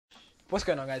What's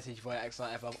going on, guys? It's your boy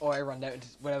Ep1 or I run out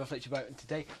whatever floats your boat, and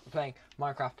today we're playing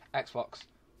Minecraft Xbox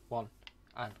One,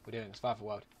 and we're doing Survival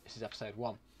World. This is episode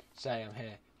 1. Today I'm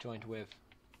here joined with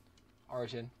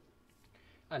Origin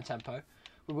and Tempo.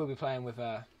 We will be playing with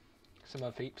some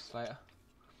other peeps later.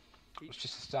 It's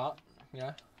just a start, you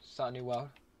know, start a new world,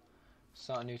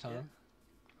 start a new time.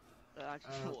 Yeah.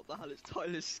 What the hell is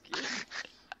Tyler's skin?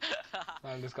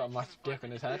 Tyler's got a massive dick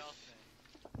on his head.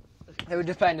 They were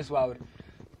just playing this world,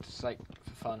 just like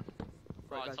for fun.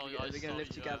 Right, guys, are we gonna live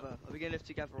together? Are we gonna live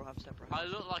together or have separate houses?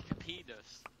 I look like a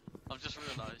penis. I've just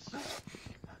realised.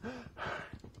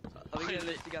 Are we gonna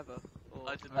live together? Or...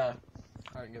 I don't know.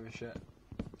 I don't give a shit.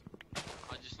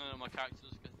 I just know that my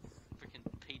character's a freaking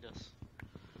penis.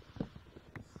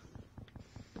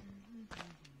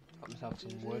 Got myself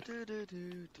some wood.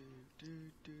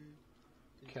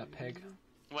 Kill a pig.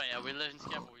 Wait, are we living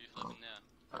together or are you living there?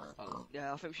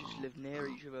 Yeah, I think we should just live near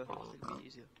each other. It'll be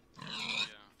easier.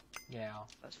 Yeah.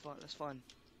 That's fine. That's fine.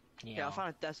 Yeah, I found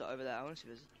a desert over there. I want to see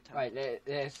if there's a town. Right,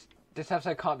 this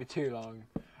episode can't be too long,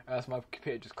 or else my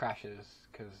computer just crashes.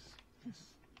 Because.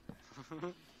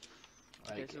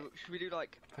 Okay, so should we do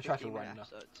like 15 minute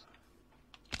episodes?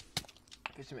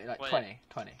 It's like Wait. 20. Okay,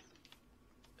 20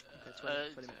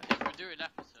 minutes. If we're doing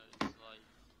episodes, like,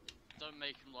 don't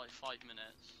make them like 5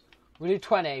 minutes. We'll do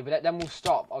 20, but then we'll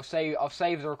stop. I'll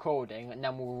save the recording, and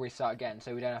then we'll restart again,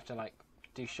 so we don't have to like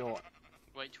do short.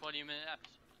 Wait, 20-minute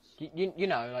episodes? You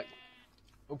know, like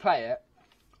we'll play it,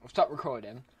 we'll stop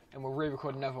recording, and we'll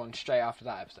re-record another one straight after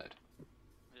that episode.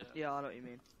 Yeah, I know what you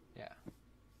mean. Yeah.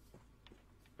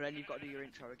 But then you've got to do your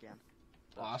intro again.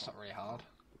 Well, that's not really hard.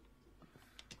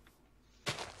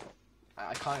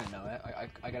 I kind of know it.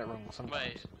 I get it wrong sometimes.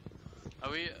 Wait,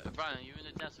 are we, Brian, are you in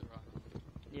the desert, right?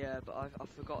 Yeah, but I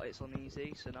forgot it's on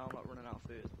easy, so now I'm not running out of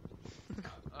food.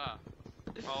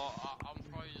 Well, I'm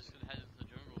probably just gonna head into the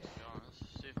jungle, to be honest.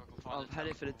 See if I can find I'm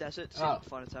heading for the desert to see if I can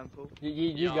find a temple. You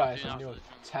Yeah, guys I'm on doing your that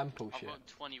for the temple I've shit. got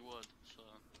 20 wood, so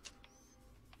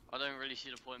I don't really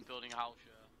see the point in building a house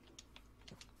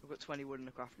yet. I've got 20 wood and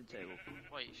a crafting table.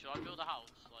 Wait, should I build a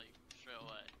house, like, straight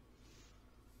away?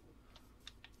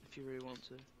 If you really want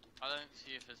to. I don't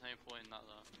see if there's any point in that,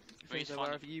 though. I think so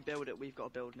wherever you build it, we've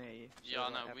got to build near you. So Yeah, I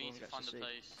like, know, we everyone need to gets find a see.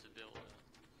 place to build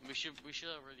it. We should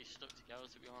have really stuck together,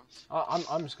 to be honest.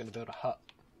 I'm just gonna build a hut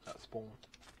at spawn.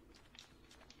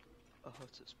 A hut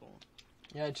at spawn.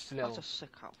 Yeah, just a little. That's a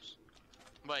sick house.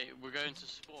 Wait, we're going to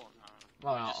spawn, Aaron?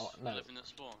 Well, We're no, just no. living at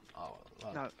spawn? Oh,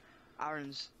 well. No,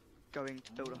 Aaron's going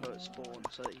to build a hut at spawn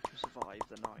so that he can survive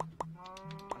the night.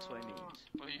 That's what he means.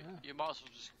 Well, you might as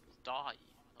well just die.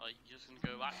 Like, you're just gonna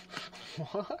go back.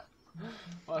 What?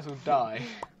 Might as well die.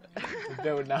 We're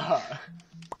building a hut.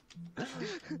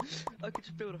 I could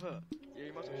just build a hut. Yeah,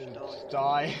 you might as well Just just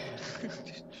die. die.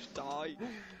 just die.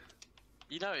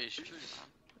 You know it's true,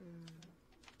 man.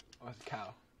 Oh, it's a cow.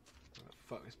 I'm gonna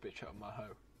fuck this bitch up with my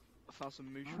hoe. I found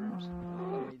some mushrooms. I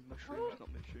mean mushrooms, not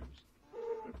mushrooms.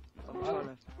 I'm trying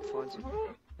to find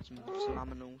some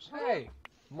aminals. Hey!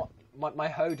 My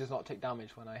hoe does not take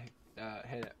damage when I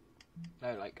hit it.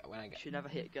 No, like when I You get. should never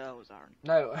hit girls, Aaron.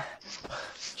 No.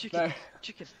 Chicken, No.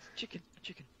 chicken, chicken,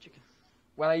 chicken, chicken.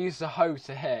 When I use the hoe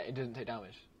to hit, it doesn't take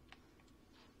damage.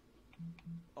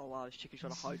 Oh wow, this chicken's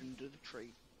trying to hide under the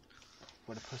tree.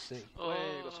 What a pussy. Oh,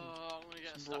 Hey, got some- I'm gonna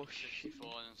get a some stack raw of 64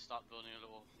 and then start building a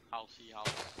little housey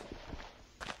house.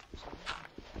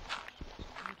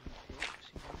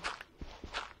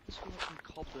 This one from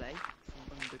Cobbler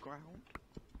from underground.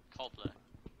 Cobbler.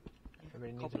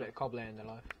 Everybody needs a bit of cobbler in their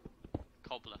life.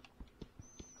 Cobbler.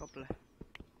 Cobbler.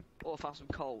 Oh, I found some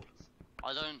coal.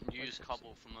 I don't use sexy.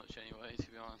 cobble for much anyway,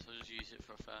 to be honest. I just use it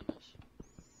for a furnace.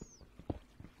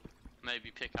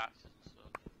 Maybe pickaxes and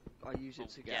stuff. I use it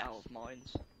to get yes. out of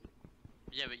mines.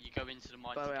 Yeah, but you go into the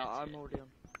mine By to the way, get I'm it. already on.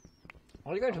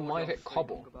 Why are you going to I'm mine already hit on 3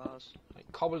 cobble? longer bars.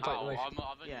 Like, cobble's like Oh, the most.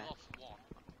 I've only Yeah. lost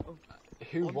one.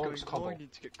 Who I'm wants going cobble? mining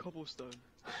to get cobblestone.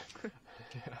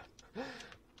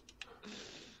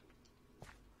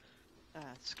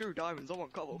 Screw diamonds, I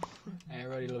want cobble.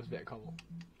 Everybody loves a bit of cobble.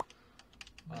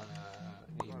 Need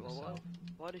Right, well, myself.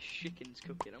 Why does chicken's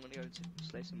cooking? I'm gonna go to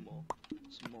slay some more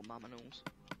mammonals.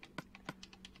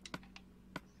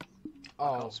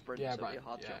 Oh, can't sprint, yeah, so it'll right. be a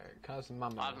hard Yeah, job. cause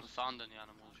mum. I haven't found any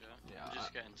animals yet. Yeah, I'm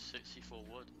just getting 64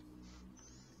 wood.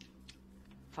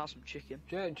 Found some chicken.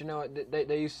 Do you know what?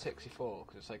 They use 64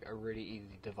 because it's like a really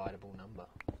easy dividable number.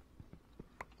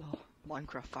 Oh,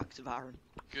 Minecraft facts of Aaron.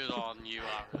 Good on you,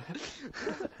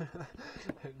 Aaron.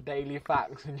 Daily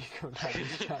facts when you come down to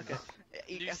the channel.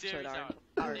 Each You episode, serious, Aaron. Aaron?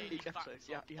 Aaron, Daily each episode, facts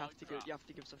you on have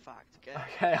to give Minecraft. us a fact, okay?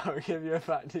 Okay, I'll give you a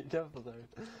fact each episode.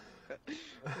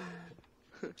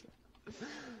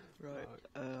 Right.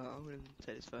 I'm gonna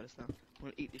take this first now. I'm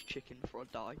gonna eat this chicken before I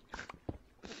die.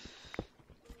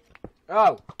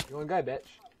 Oh, you wanna go, bitch?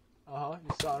 You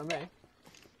starting on me?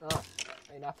 Oh,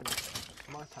 ain't happening. It's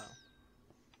my town.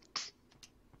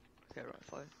 Okay, right,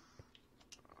 fine.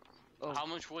 Oh. How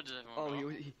much wood does everyone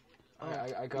got?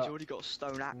 I he's got already got a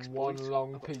stone axe. one boys.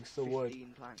 long I've got piece of wood.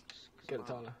 15 planks. Get it,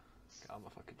 Tyler. I'm a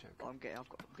fucking joke. I'm getting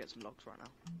some logs right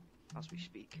now, as we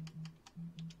speak.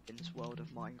 In this world of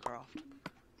Minecraft.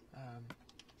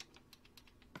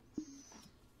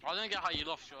 I don't get how you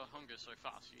lost your hunger so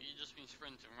fast. You just been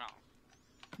sprinting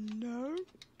around. No.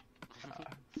 I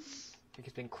think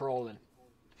it's been crawling.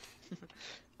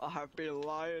 I have been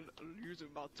lying and using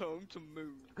my tongue to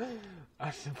move.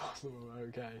 That's impossible,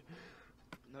 okay.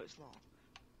 No, it's not.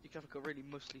 You can have like a really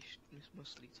muscly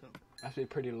tongue. That's be a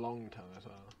pretty long tongue as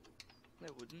well. No,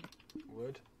 it wouldn't.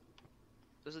 Would?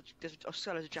 I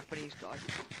swear there's a Japanese guy.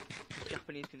 The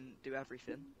Japanese can do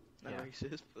everything. No Yeah.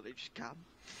 racist, but they just can.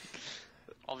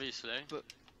 Obviously. But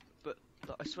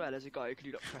like, I swear there's a guy who can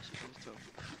do like press ups on his tongue.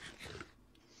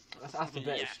 That's a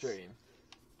bit Yes. extreme.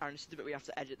 And it's the bit we have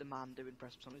to edit the man doing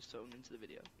press ups on his tongue into the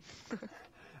video.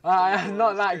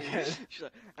 Not that good. She's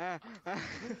like,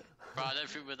 Bro, I don't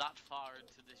think we're that far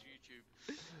into this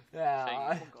YouTube. Yeah,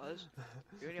 Thing. Come on, guys.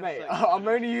 You only have mate, 30 I'm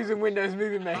minutes. only using Windows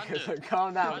Movie Maker, so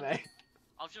calm down, mate.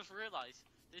 I've just realised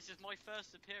this is my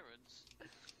first appearance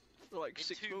For like in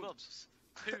 6 2 months. months.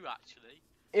 2 actually.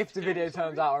 If the video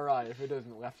turns out alright, if it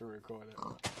doesn't, we'll have to record it.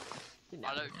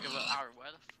 I don't give a Aaron,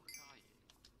 where the fuck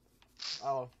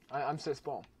are you? Oh, I'm so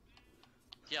spawn.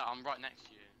 Yeah, I'm right next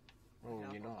to you. Oh, Yeah,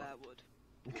 I've you're got not. bare wood.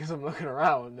 Because I'm looking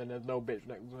around and there's no bitch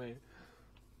next to me.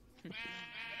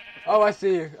 Oh, I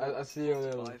see you. I see you.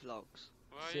 Little. 5 logs.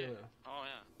 Where are See you? you. Oh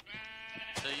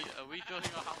yeah. So are we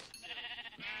building our house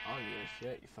here? Oh, you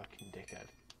shit, you fucking dickhead.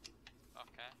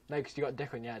 Okay. No, because you got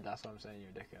dick on your head, that's what I'm saying, you're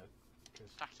a dickhead.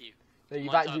 Fuck you. No,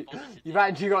 Mine's you've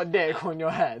actually got dick on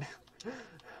your head.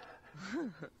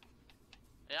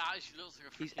 It actually looks like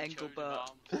a He's freaking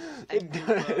Engelbert. It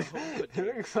does. Humperdinck.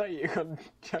 It looks like you got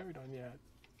chode on your head.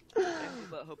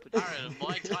 Engelbert Humperdinck. Aaron,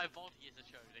 my entire body is a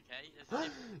chode, okay? There's a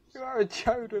difference. You are a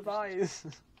chode with eyes.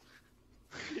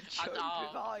 Chode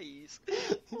with eyes.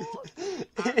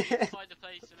 Aaron, you find a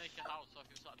place to make a house so I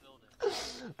can start building.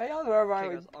 I don't know Okay,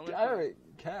 about guys, I don't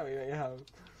care we make a house.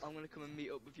 I'm gonna come and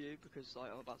meet up with you because like,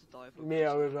 I'm about to die. of Mia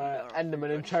hunger, with so better off Enderman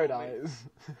going and to chode zombie. eyes.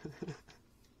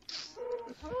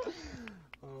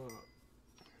 Oh.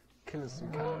 Killing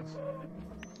some cows.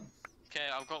 Okay,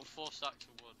 I've got 4 stacks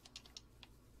of wood.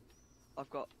 I've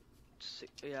got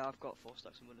 6. Yeah, I've got 4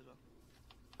 stacks of wood as well.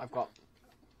 I've got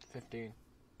 15.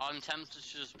 I'm tempted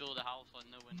to just build a house like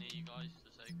nowhere near you guys for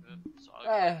the sake of it. So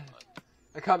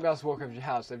I can't be able to walk over your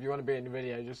house, so if you want to be in the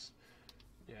video, just...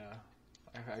 Yeah.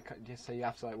 I can't, just say you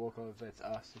have to like walk over to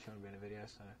us if you want to be in a video,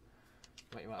 so...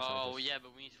 Wait, you might as well oh just, yeah,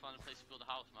 but we need to find a place to build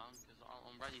a house, man, because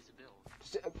I'm ready to build.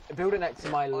 just build it next to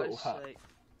my little hut.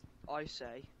 I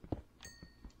say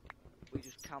we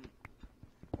just camp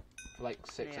For like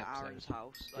 6 near Aaron's episodes.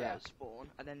 house, like Yeah. at spawn,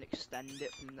 and then extend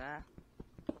it from there.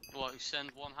 What,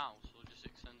 extend one house or just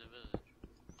extend a village?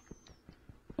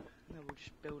 No, we'll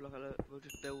just build like we'll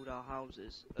just build our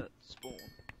houses at spawn.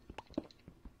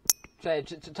 So,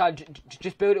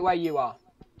 just build it where you are.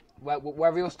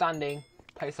 Wherever you're standing,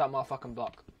 place that motherfucking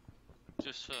block.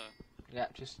 Just Yeah,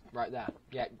 just right there.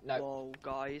 Yeah, no, Whoa,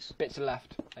 guys! bit to the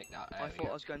left. Like that. There I we thought I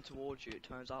go. was going towards you. It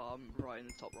turns out I'm right in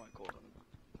the top right corner.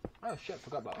 Oh shit,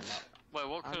 forgot about that. wait,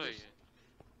 what I'm colour are just- you?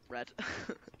 Red.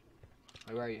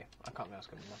 Wait, where are you? I can't be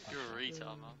asking my You're a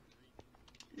retard, man.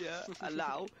 Yeah.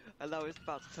 Allow it's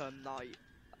about to turn night,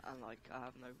 and like I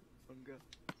have no hunger.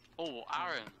 Oh,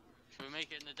 Aaron, should we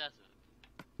make it in the desert?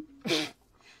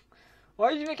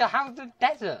 Why did you make a house in the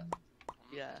desert?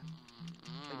 Yeah.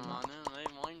 I didn't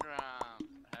make Minecraft.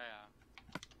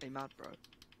 Hey, mad bro.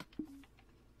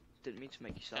 Didn't mean to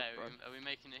make you sad, Okay, bro. are we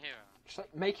making it here? Just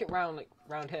like make it round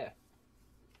here.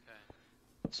 Okay.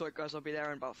 Sorry guys, I'll be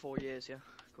there in about 4 years. Yeah.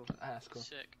 Cool. Ah, that's cool.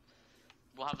 Sick.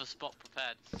 We'll have a spot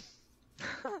prepared.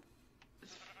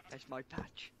 That's my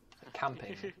patch.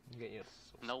 Camping. You get your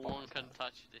No spot one like can that.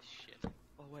 touch this shit.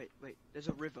 Oh wait. There's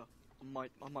a river.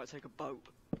 I might take a boat.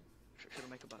 Should I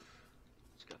make a boat?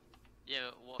 Let's go. Yeah,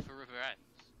 but what if a river ends?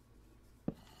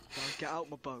 No, get out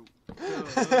my boat.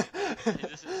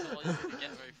 This is all you're gonna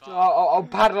get very far. I'll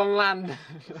paddle on land.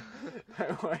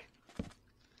 Don't worry.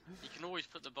 You can always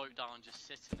put the boat down and just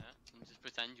sit in it and just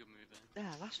pretend you're moving.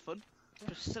 Yeah, that's fun.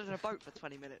 Just sit in a boat for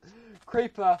 20 minutes.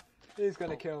 Creeper, he's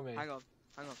gonna Oh, kill me. Hang on.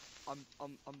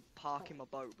 I'm parking my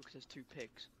boat because there's 2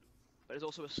 pigs. But there's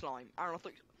also a slime. Aaron, I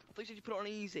thought you said you put it on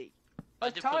easy. I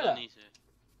Where's did put it Tyler? on easy.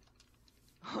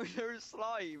 Oh, you're a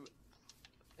slime.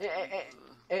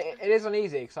 It is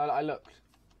uneasy because I looked.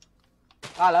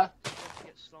 Hala, You have to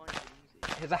get slime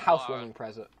easy. here's a housewarming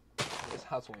present. It's a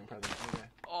housewarming present. There you go.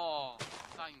 Oh,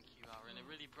 thank you, Aaron. It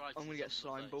really brightens I'm gonna get up the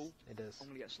slime place. ball. It is. I'm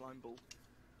gonna get slime ball.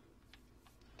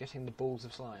 Getting the balls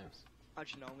of slimes.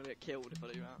 Actually, no, I'm gonna get killed if I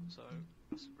do that, so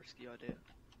that's a risky idea.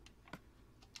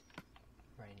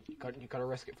 Rain, you gotta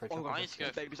risk it for a Oh, chocolate I need to go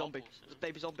biscuit. There's a baby for zombie. bubbles. There's a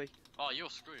baby zombie. Oh, you're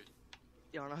screwed.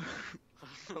 Yeah, I know.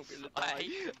 I'm gonna I die.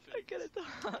 hate them I'm gonna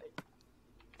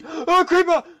die. Oh,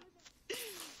 creeper!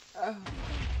 I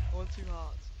want 2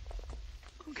 hearts.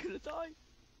 I'm gonna die.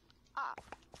 Ah.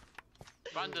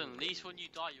 Brandon, at least when you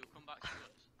die, you'll come back to us.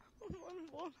 I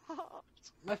want 1 heart.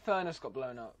 My furnace got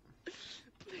blown up.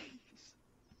 Please.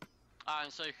 Ah,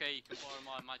 it's okay. You can borrow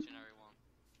my imaginary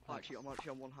one. Actually, I'm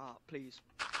actually on 1 heart. Please.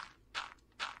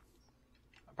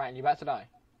 Brandon, you about to die?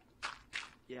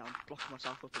 Yeah, I'm blocking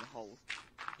myself up in a hole.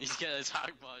 He's getting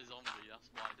attacked by a zombie. That's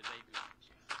why the baby one.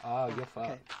 Oh, you're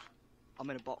fucked. Okay. I'm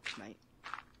in a box, mate.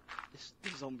 This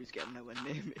zombie's getting nowhere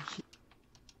near me.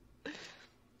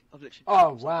 I've literally. Oh,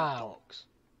 trapped myself in a wow. box.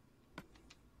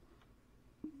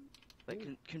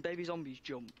 Wait, can baby zombies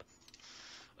jump?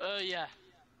 Yeah.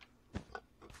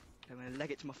 I'm gonna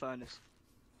leg it to my furnace.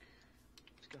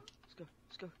 Let's go. Let's go.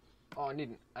 Let's go. Oh, I need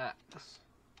an axe.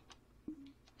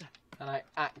 Can I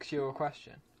axe your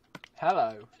question?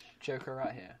 Hello, Joker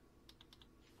right here.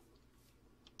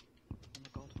 Oh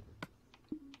my god.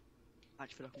 I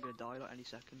actually feel like I'm gonna die like any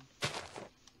second.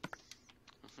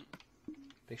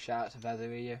 Big shout out to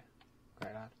Vezu, you.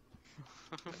 Great lad.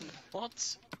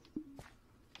 What?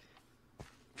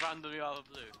 Brandon, you have a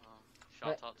blue. Oh,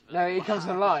 shout out to No, he Vin. comes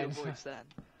Wow, online. what's your voice then?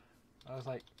 I was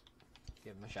like,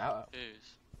 give him a shout out.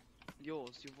 Whose?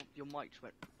 Yours. Your mic just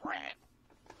went.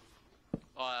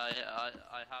 Oh, I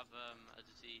have a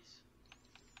disease.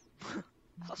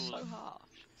 That's Cool. so harsh.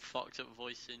 Fucked up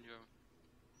voice syndrome.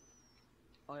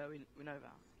 Oh yeah, we know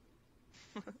that.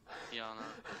 Yeah, I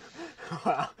know.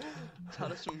 Wow.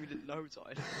 Tell us something we didn't know,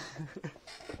 Tyler.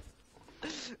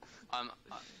 I'm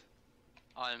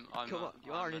Come on,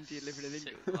 you are an a Indian living in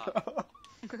sick England.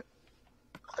 lad.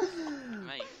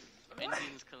 Mate,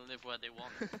 Indians can live where they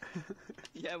want.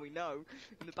 Yeah, we know.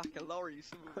 In the back of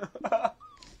lorries.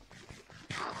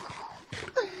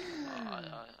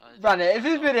 Brandon, if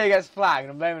this video gets flagged,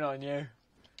 I'm blaming it on you.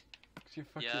 'Cause you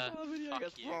fucking, Yeah. Oh, video Fuck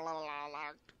gets you.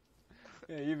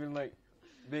 yeah, you've been like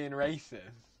being racist.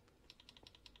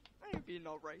 I ain't being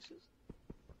not racist.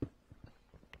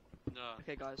 No.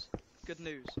 Okay, guys. Good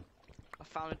news. I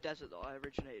found a desert that I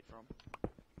originated from.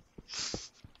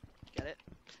 Get it?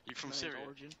 You from My name's Syria?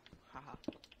 Origin. Haha.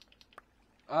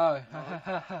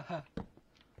 Oh,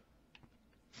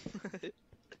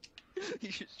 You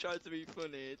just tried to be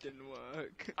funny, it didn't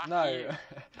work. Fuck no, you.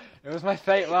 it was my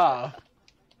fake laugh.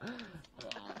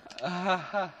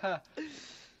 I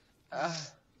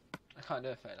can't do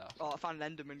a fake laugh. Oh, I found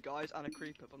an Enderman, guys, and a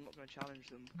creeper, but I'm not going to challenge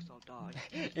them because I'll die.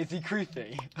 Is he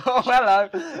creepy? Oh, hello.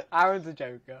 Aaron's a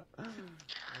joker.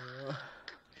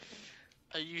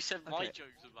 You said my Okay.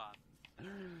 jokes are bad.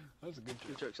 That was a good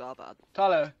Your joke. jokes are bad.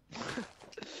 Tyler,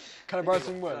 can I borrow Okay,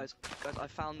 some wood? Guys, I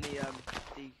found the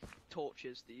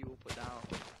torches that you all put down.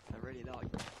 I really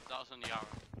like. That was on the arrow.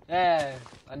 Yeah,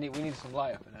 we need some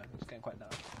light up in there. It's getting quite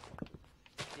dark.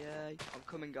 Yay, I'm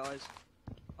coming, guys.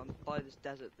 I'm by this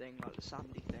desert thing, like the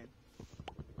sandy thing.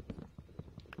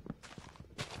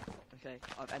 Okay,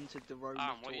 I've entered the room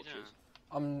Aaron, of what are you torches.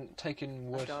 I'm taking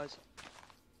Hey wood. guys.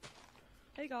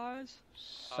 Hey guys.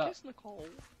 So, It's Nicole.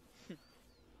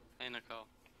 Hey, Nicole.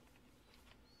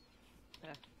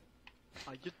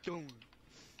 How you doing?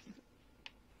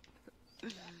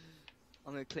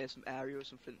 I'm gonna clear some areas,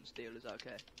 some flint and steel. Is that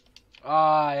okay?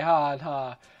 aye, hard.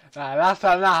 Last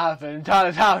time that happened,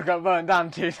 Tyler's house got burnt down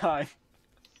 2 times.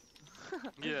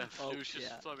 Yeah, Oh, it was just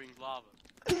yeah. flowing lava.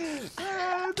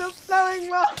 The flowing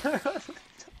lava.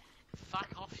 Fuck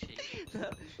off, shit.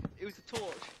 It was a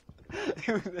torch.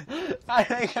 I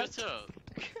think. Shut up.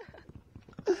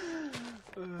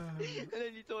 And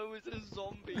then you thought it was a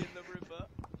zombie in the river.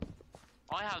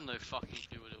 I have no fucking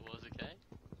clue what it was, okay?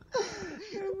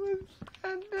 It was,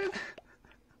 and then,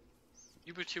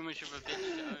 You were too much of a bitch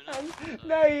to own up. so-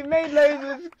 no, he made loads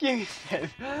of excuses.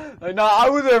 Like, no, I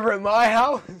was over at my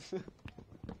house.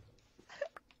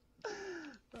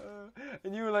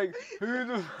 And you were like, who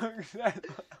the fuck said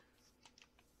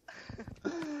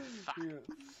that? You were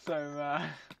so mad.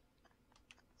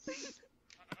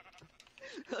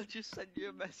 I just sent you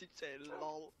a message saying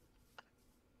lol.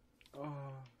 Oh,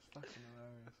 it's fucking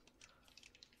hilarious.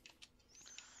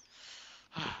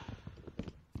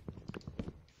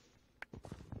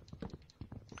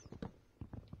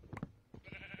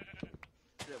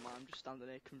 I'm just standing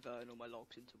there converting all my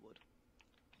logs into wood.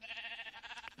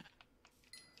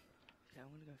 Yeah, I'm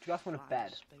gonna go. Do you guys want a flat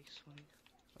bed? Space swing.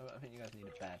 I think you guys need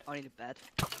a bed I need a bed.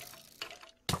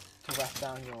 to rest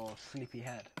down your sleepy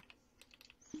head.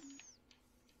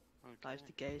 That is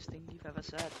the gayest thing you've ever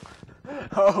said.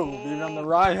 Oh, being on the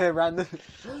right here, Brandon.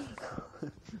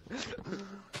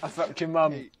 I fucked your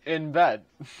mum in bed.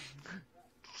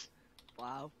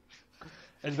 Wow.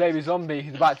 There's a baby zombie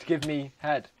who's about to give me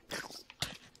head.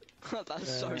 That's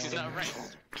so Yeah. Is funny. that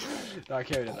right? No, I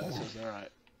killed it though, so it's alright.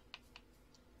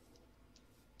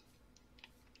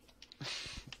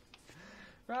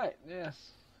 Right,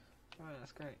 yes. Right,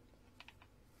 that's great.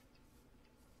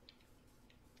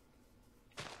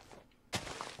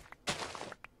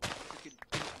 You could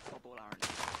bubble Aaron.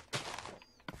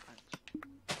 Thanks.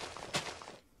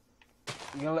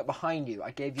 You're gonna look behind you.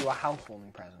 I gave you a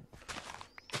housewarming present.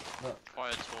 Look.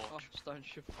 Fire Oh, torch. stone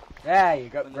shovel. There you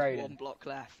go, When there's one upgraded. block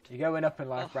left. You're going up in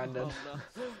life, Brandon. Oh, no.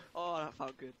 Oh, that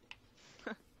felt good.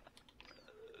 Okay,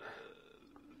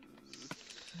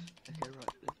 right,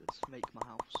 let's make my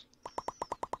house. Let's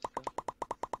go.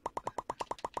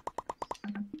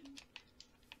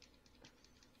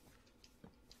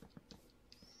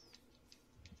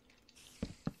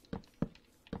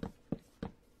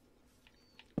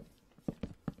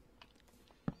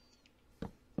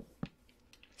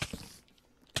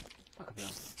 Fuck a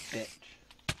bitch.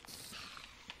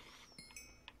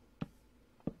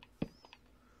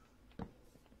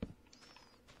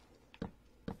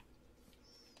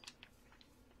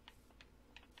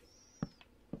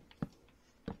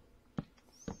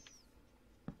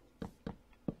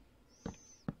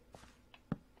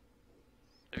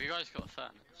 Have you guys got a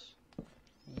furnace?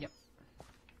 Yep.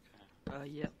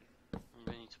 Yep. I'm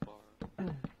going to borrow.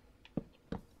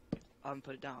 I haven't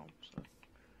put it down, so.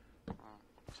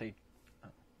 So you,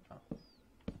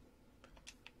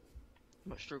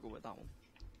 Might struggle with that one.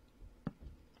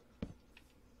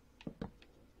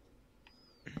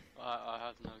 I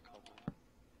have no cobble.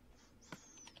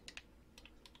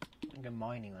 I'm going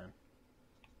mining then.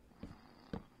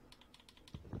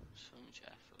 So much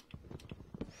effort.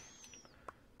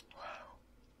 Wow.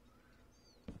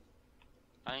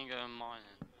 I ain't going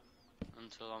mining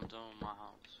until I'm done with my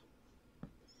house.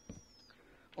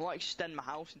 I might extend my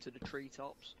house into the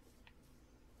treetops.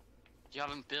 You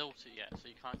haven't built it yet, so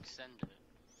you can't extend it.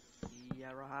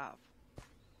 Yeah, I have.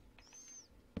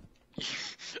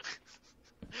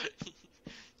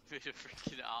 Bit of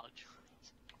freaking arch.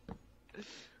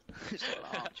 It's not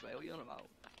an archway, what are you on about?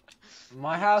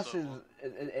 My house So is, what?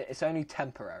 it's only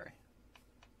temporary.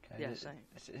 Okay? Yeah, same.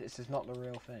 It's just not the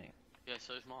real thing. Yeah,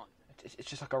 so is mine. It's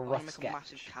just like a I wanna rough make sketch. a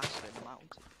massive castle in the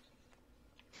mountains.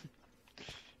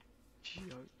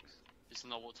 Jokes. Isn't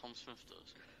that what Tom Smith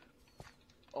does?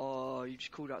 Oh, you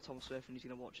just called out Tom Swift and he's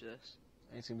gonna watch this.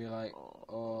 It's gonna be like, Oh,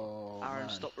 oh Aaron, man.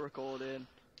 stop the recording.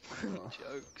 Oh.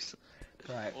 Jokes.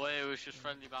 Right, Well, it was just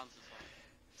friendly banter time.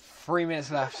 3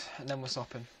 minutes left, and then we're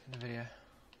stopping the video.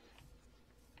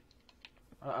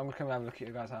 I'm gonna come and have a look at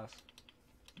your guys' house.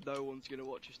 No one's gonna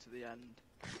watch us to the end.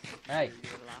 Hey,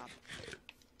 You're a lad.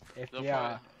 if They'll you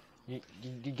are, you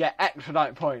get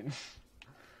expedite points.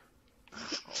 Oh,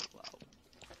 wow.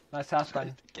 Nice house,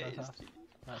 man. Gay Nice as house. you.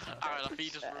 Nice house. Alright, I think you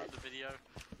just ruined the video.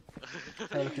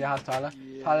 Have a look at your house, Tyler.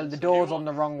 Yeah, Tyler, the so door's you on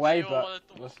the wrong way, you but want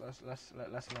a door?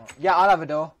 let's not. Yeah, I'll have a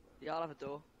door. Yeah, I'll have a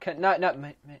door. No,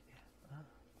 mate.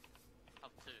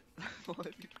 Up to. Why have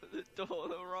you put the door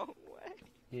the wrong way?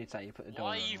 You say you put the door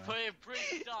Why are the you wrong way. putting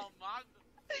bricks down, man?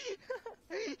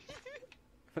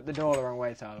 Put the door the wrong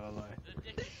way, Tyler. Although. The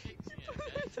dick is fixing it,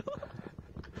 okay?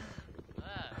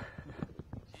 There.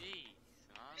 Jeez,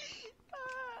 man.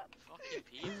 Fucking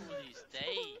people these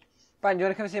days. Brian, do you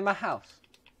want to come see my house?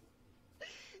 You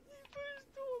put his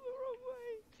door the wrong way.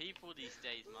 People these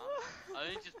days, man. I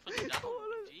only just put it down.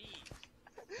 Jeez.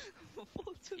 What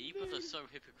a People noob. are so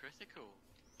hypocritical.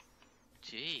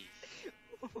 Jeez.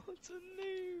 What a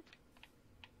noob.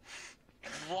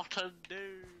 What a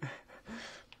dude.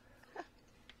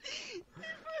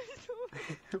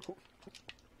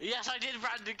 Yes, I did,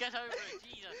 Brandon. Get over it.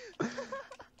 Jesus.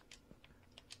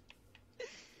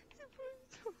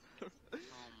 Oh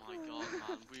my god,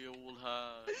 man. We all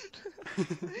heard.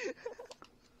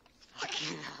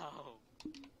 Fucking hell.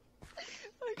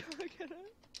 I can't get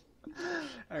it.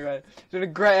 Okay, it's been a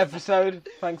great episode.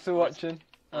 Thanks for watching.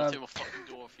 I'll do a fucking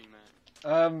Dorothy,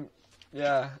 man.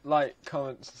 Yeah, like,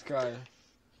 comment, subscribe.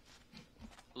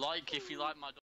 Like if you like my